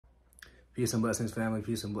Peace and blessings, family.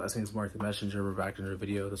 Peace and blessings. Mark the Messenger. We're back in another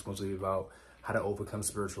video. This one's going to be about how to overcome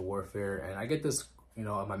spiritual warfare. And I get this,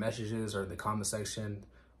 on my messages or in the comment section.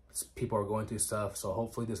 People are going through stuff. So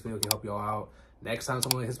hopefully this video can help you all out. Next time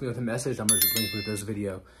someone hits me with a message, I'm going to just link with this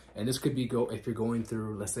video. And this could be if you're going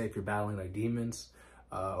through, let's say if you're battling like demons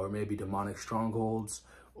or maybe demonic strongholds,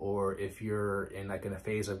 or if you're in a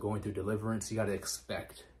phase of going through deliverance, you got to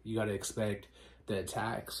expect the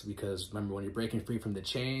attacks, because remember, when you're breaking free from the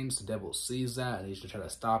chains, the devil sees that and he's to try to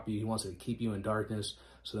stop you. He wants to keep you in darkness.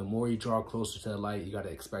 So the more you draw closer to the light, you got to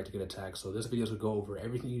expect to get attacked. So this video is going to go over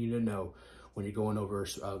everything you need to know when you're going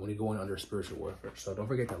under spiritual warfare. So don't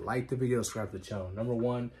forget to like the video, subscribe to the channel. Number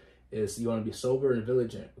one is you want to be sober and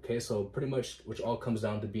vigilant. Okay, so pretty much, which all comes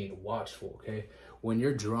down to being watchful. Okay, when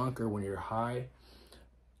you're drunk or when you're high,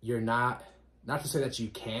 you're not to say that you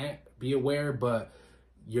can't be aware, but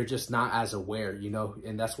you're just not as aware,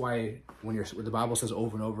 and that's why when the Bible says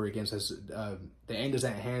over and over again, says the end is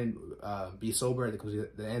at hand, be sober because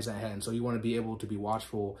the end's at hand. So you want to be able to be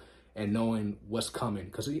watchful and knowing what's coming,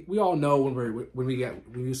 because we all know when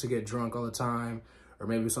we used to get drunk all the time, or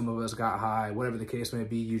maybe some of us got high, whatever the case may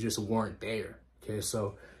be, you just weren't there. Okay,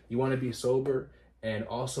 so you want to be sober, and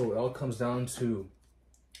also it all comes down to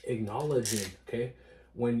acknowledging. Okay,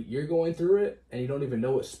 when you're going through it and you don't even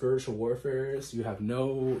know what spiritual warfare is, you have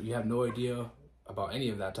no idea about any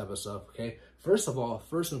of that type of stuff. Okay, first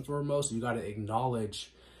and foremost, you got to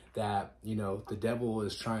acknowledge that the devil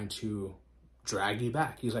is trying to drag you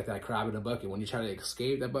back. He's like that crab in a bucket. When you try to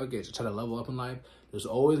escape that bucket, to try to level up in life, there's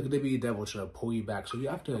always going to be a devil trying to pull you back. So you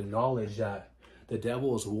have to acknowledge that the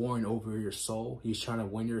devil is warring over your soul. He's trying to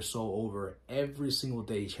win your soul over every single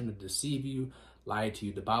day. He's trying to deceive you, lie to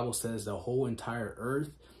you. The Bible says the whole entire earth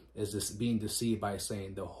is this being deceived by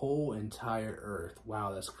Satan. The whole entire earth.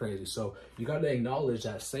 Wow, that's crazy. So you got to acknowledge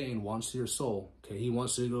that Satan wants your soul. Okay, he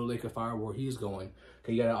wants you to go to the lake of fire where he's going.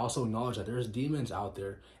 Okay, you got to also acknowledge that there's demons out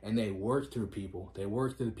there, and they work through people. They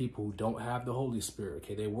work through the people who don't have the Holy Spirit.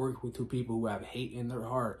 Okay, they work through people who have hate in their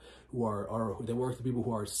heart, they work through people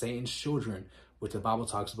who are Satan's children, which the Bible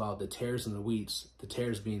talks about the tares and the wheats, the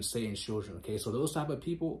tares being Satan's children. Okay, so those type of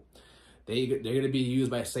people, they're going to be used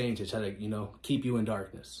by Satan to try to, keep you in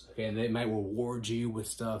darkness. Okay, and they might reward you with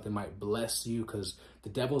stuff. They might bless you, because the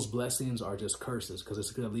devil's blessings are just curses, because it's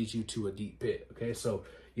going to lead you to a deep pit. Okay, so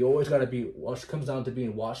you always got to be, it comes down to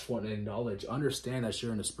being watchful and acknowledge, understand that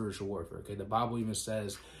you're in a spiritual warfare. Okay, the Bible even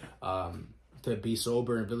says to be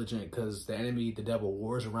sober and vigilant, because the enemy, the devil,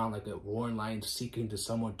 wars around like a roaring lion, seeking to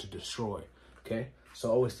someone to destroy. Okay,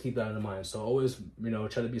 so always keep that in mind. So always,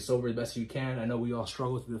 try to be sober the best you can. I know we all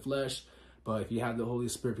struggle through the flesh, but if you have the Holy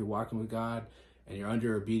Spirit, if you're walking with God and you're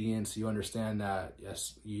under obedience, you understand that,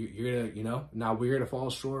 yes, you're gonna, now we're gonna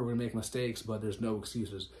fall short, we're gonna make mistakes, but there's no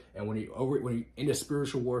excuses. And when you're in a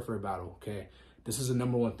spiritual warfare battle, okay, this is the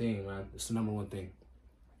number one thing, man. This is the number one thing.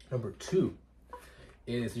 Number two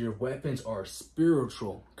is your weapons are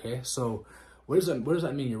spiritual. Okay, so what does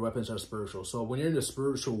that mean? Your weapons are spiritual. So when you're in a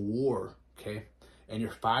spiritual war, okay, and you're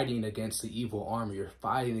fighting against the evil army, you're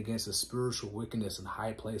fighting against the spiritual wickedness in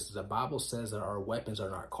high places. The Bible says that our weapons are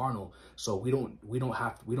not carnal. So we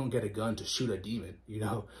don't get a gun to shoot a demon,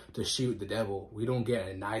 to shoot the devil. We don't get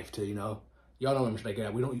a knife to, y'all know what I'm trying to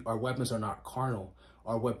get at. Our weapons are not carnal.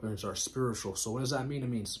 Our weapons are spiritual. So what does that mean? It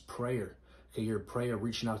means prayer. Okay, your prayer,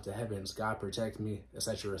 reaching out to heavens, God protect me,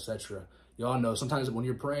 etc., etc. Y'all know sometimes when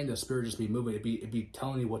you're praying, the Spirit just be moving. It'd be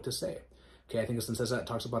telling you what to say. Okay, I think it says that,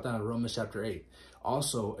 talks about that in Romans chapter 8.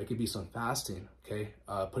 Also, it could be some fasting, okay?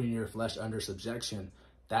 Putting your flesh under subjection.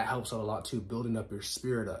 That helps out a lot too, building up your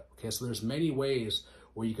spirit up. Okay, so there's many ways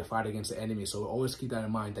where you can fight against the enemy. So always keep that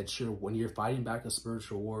in mind, that when you're fighting back a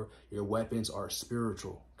spiritual war, your weapons are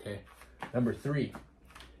spiritual, okay? Number three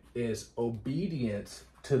is obedience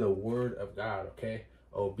to the word of God, okay?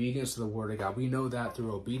 Obedience to the word of God. We know that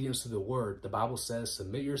through obedience to the word, the Bible says,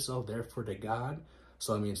 submit yourself therefore to God.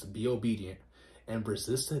 So it means to be obedient and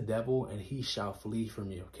resist the devil and he shall flee from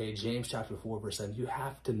you. Okay, James chapter 4 verse 7. You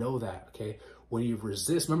have to know that. Okay, when you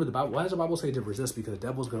resist, remember the Bible. Why does the Bible say to resist? Because the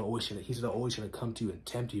devil's gonna always try to come to you and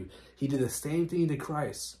tempt you. He did the same thing to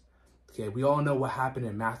Christ. Okay, we all know what happened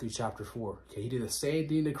in Matthew chapter 4. Okay, he did the same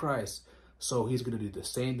thing to Christ. So he's gonna do the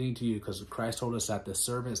same thing to you, because Christ told us that the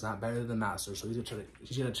servant is not better than the master. So he's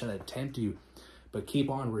gonna try to tempt you. But keep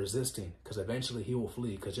on resisting, because eventually he will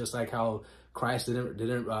flee. Because just like how Christ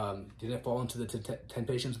didn't fall into the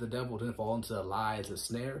temptations of the devil, didn't fall into the lies, the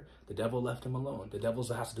snare, the devil left him alone. The devil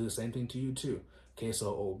has to do the same thing to you too. Okay, so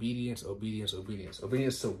obedience, obedience, obedience.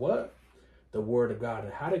 Obedience to what? The word of God.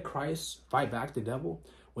 And how did Christ fight back the devil?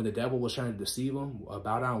 When the devil was trying to deceive him,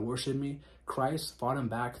 bow down and worship me, Christ fought him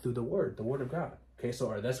back through the word of God. Okay,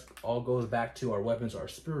 so this all goes back to our weapons are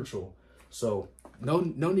spiritual. So no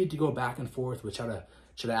need to go back and forth with try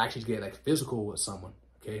to actually get like physical with someone.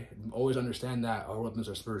 Okay, always understand that our weapons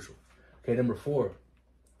are spiritual. Okay, number 4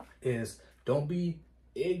 is don't be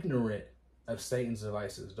ignorant of Satan's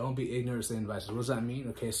devices. Don't be ignorant of Satan's devices. What does that mean?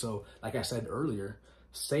 Okay, so like I said earlier,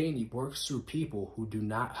 Satan works through people who do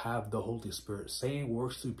not have the Holy Spirit. Satan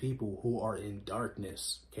works through people who are in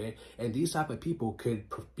darkness, okay? And these type of people could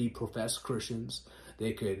be professed Christians.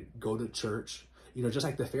 They could go to church, you know, just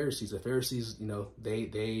like the Pharisees. The Pharisees, you know,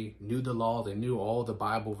 they knew the law. They knew all the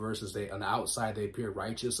Bible verses. On the outside, they appeared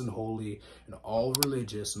righteous and holy and all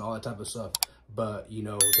religious and all that type of stuff. But, you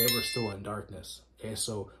know, they were still in darkness, okay?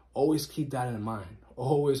 So always keep that in mind.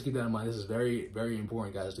 Always keep that in mind. This is very, very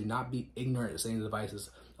important, guys. Do not be ignorant of Satan's devices.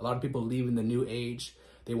 A lot of people leave in the new age.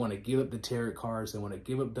 They want to give up the tarot cards. They want to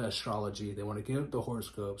give up the astrology. They want to give up the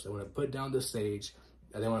horoscopes. They want to put down the sage.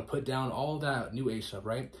 They want to put down all that new age stuff,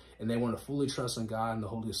 right? And they want to fully trust in God and the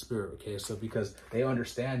Holy Spirit, okay? So because they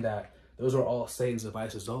understand that those are all Satan's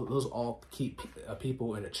devices. Those all keep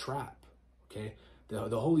people in a trap, okay?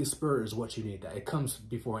 The Holy Spirit is what you need. That it comes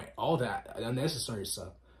before all that unnecessary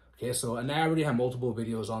stuff. Okay, so, and I already have multiple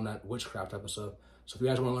videos on that witchcraft episode. So if you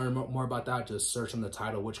guys want to learn more about that, just search on the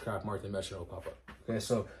title, Witchcraft MarcTheMessenger, will pop up. Okay,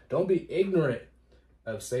 so don't be ignorant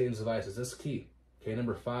of Satan's devices. That's key. Okay,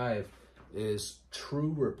 number 5 is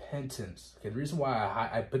true repentance. Okay, the reason why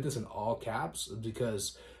I put this in all caps is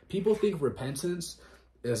because people think repentance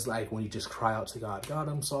is like when you just cry out to God. God,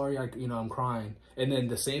 I'm sorry, I'm crying. And then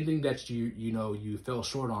the same thing that you fell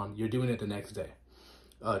short on, you're doing it the next day.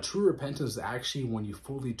 True repentance is actually when you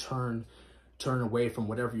fully turn away from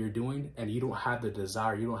whatever you're doing and you don't have the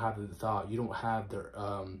desire, you don't have the thought, you don't have the,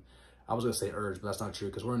 I was going to say urge, but that's not true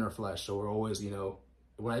because we're in our flesh. So we're always,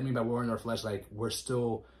 what I mean by we're in our flesh, like we're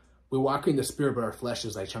walking the spirit, but our flesh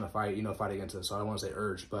is like trying to fight against it. So I don't want to say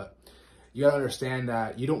urge, but you got to understand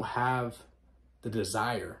that you don't have the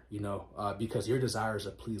desire, because your desire is to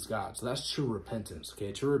please God. So that's true repentance,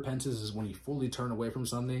 okay? True repentance is when you fully turn away from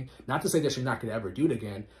something. Not to say that you're not going to ever do it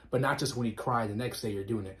again, but not just when you cry the next day you're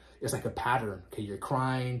doing it. It's like a pattern, okay? You're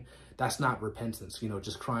crying. That's not repentance,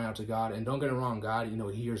 just crying out to God. And don't get it wrong, God,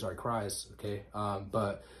 he hears our cries, okay?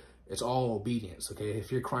 But it's all obedience, okay?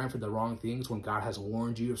 If you're crying for the wrong things when God has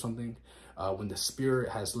warned you of something, when the Spirit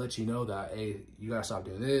has let you know that, hey, you got to stop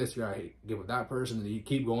doing this, you got to give up that person, and you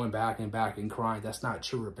keep going back and back and crying, that's not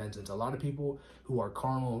true repentance. A lot of people who are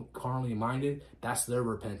carnally minded, that's their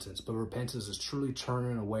repentance. But repentance is truly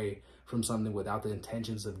turning away from something without the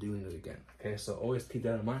intentions of doing it again, okay? So always keep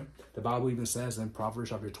that in mind. The Bible even says in Proverbs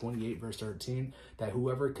chapter 28, verse 13, that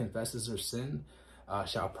whoever confesses their sin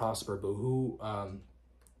shall prosper, but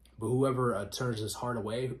whoever turns his heart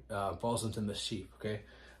away falls into mischief, okay?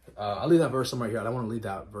 I'll leave that verse somewhere here. I don't want to leave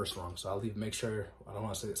that verse wrong. So I'll make sure, I don't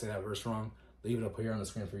want to say that verse wrong. Leave it up here on the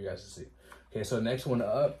screen for you guys to see. Okay, so the next one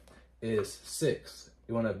up is 6.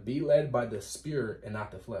 You want to be led by the Spirit and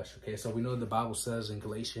not the flesh. Okay, so we know the Bible says in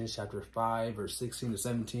Galatians chapter 5, verse 16 to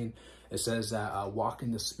 17, it says that walk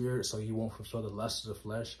in the Spirit so you won't fulfill the lusts of the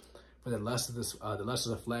flesh. For the lust of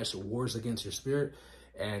the flesh wars against your spirit,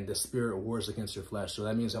 and the spirit wars against your flesh. So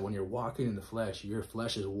that means that when you're walking in the flesh, your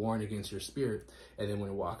flesh is warring against your spirit. And then when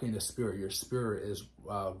you're walking in the spirit, your spirit is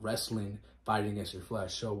fighting against your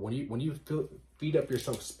flesh. So when you feed up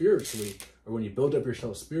yourself spiritually, or when you build up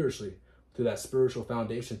yourself spiritually through that spiritual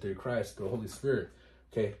foundation through Christ, through the Holy Spirit,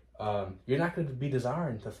 okay, you're not going to be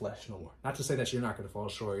desiring the flesh no more. Not to say that you're not going to fall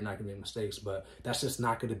short, you're not going to make mistakes, but that's just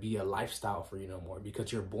not going to be a lifestyle for you no more,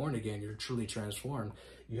 because you're born again, you're truly transformed,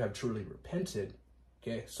 you have truly repented.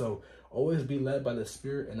 Okay, so always be led by the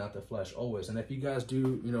Spirit and not the flesh, always. And if you guys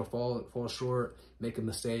do, fall short, make a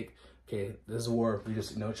mistake, okay, this is where we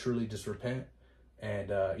just, truly just repent and,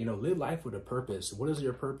 live life with a purpose. What is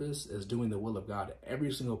your purpose? Is doing the will of God.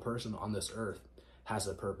 Every single person on this earth has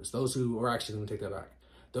a purpose. Those who, or actually, let me take that back.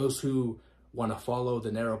 Those who want to follow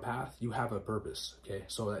the narrow path, you have a purpose, okay?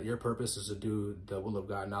 So that your purpose is to do the will of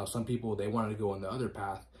God. Now, some people, they want to go on the other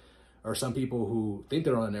path, or some people who think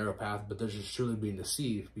they're on a narrow path, but they're just truly being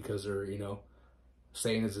deceived because they're,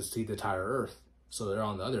 Satan is deceived the entire earth. So they're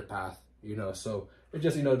on the other path, So it's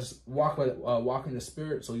just, just walk in the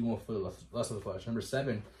Spirit so you won't feel the lust of the flesh. Number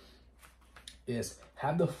 7 is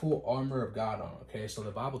have the full armor of God on, okay? So the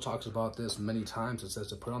Bible talks about this many times. It says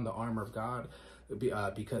to put on the armor of God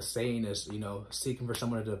because Satan is, seeking for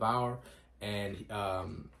someone to devour, and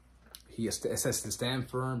it says to stand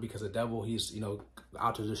firm because the devil, he's,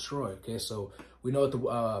 out to destroy, okay? So we know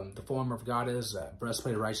what the full armor of God is: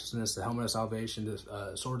 breastplate of righteousness, the helmet of salvation,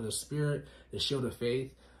 the sword of the Spirit, the shield of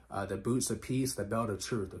faith, the boots of peace, the belt of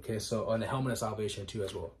truth, okay? So, and the helmet of salvation too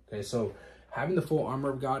as well, okay? So having the full armor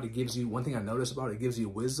of God, it gives you, one thing I noticed about it, it gives you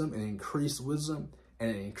wisdom and increased wisdom and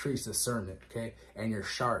an increased discernment, okay? And you're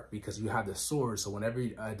sharp because you have the sword. So whenever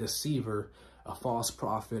a deceiver, a false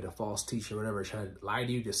prophet, a false teacher, whatever, trying to lie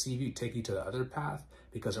to you, deceive you, take you to the other path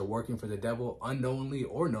because they're working for the devil unknowingly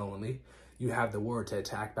or knowingly, you have the word to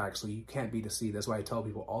attack back, so you can't be deceived. That's why I tell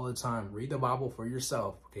people all the time, read the Bible for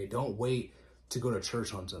yourself, okay? Don't wait to go to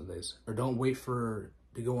church on Sundays, or don't wait to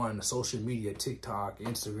go on social media, TikTok,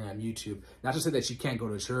 Instagram, YouTube. Not to say that you can't go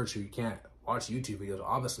to church or you can't watch YouTube videos.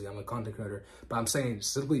 Obviously, I'm a content creator, but I'm saying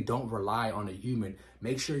simply don't rely on a human.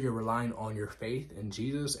 Make sure you're relying on your faith in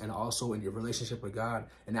Jesus and also in your relationship with God,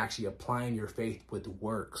 and actually applying your faith with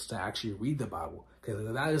works to actually read the Bible, because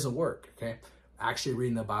that is a work, okay? Actually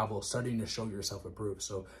reading the Bible, studying to show yourself approved.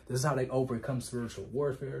 So this is how they overcome spiritual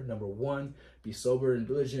warfare. Number 1, be sober and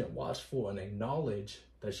diligent, watchful, and acknowledge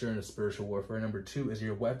that you're in a spiritual warfare. Number 2 is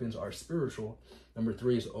your weapons are spiritual. Number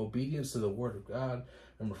 3 is obedience to the word of God.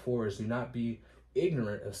 Number 4 is do not be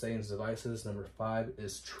ignorant of Satan's devices. Number 5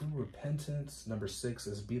 is true repentance. Number 6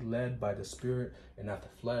 is be led by the Spirit and not the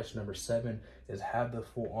flesh. Number 7 is have the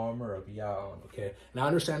full armor of Yah on, okay? Now I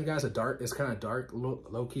understand, guys, it's kind of dark,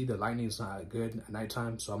 low-key. The lighting is not good at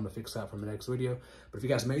nighttime, so I'm going to fix that from the next video. But if you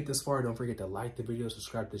guys made it this far, don't forget to like the video,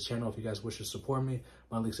 subscribe to the channel. If you guys wish to support me,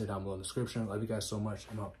 my links are down below in the description. Love you guys so much.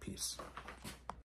 I'm out. Peace.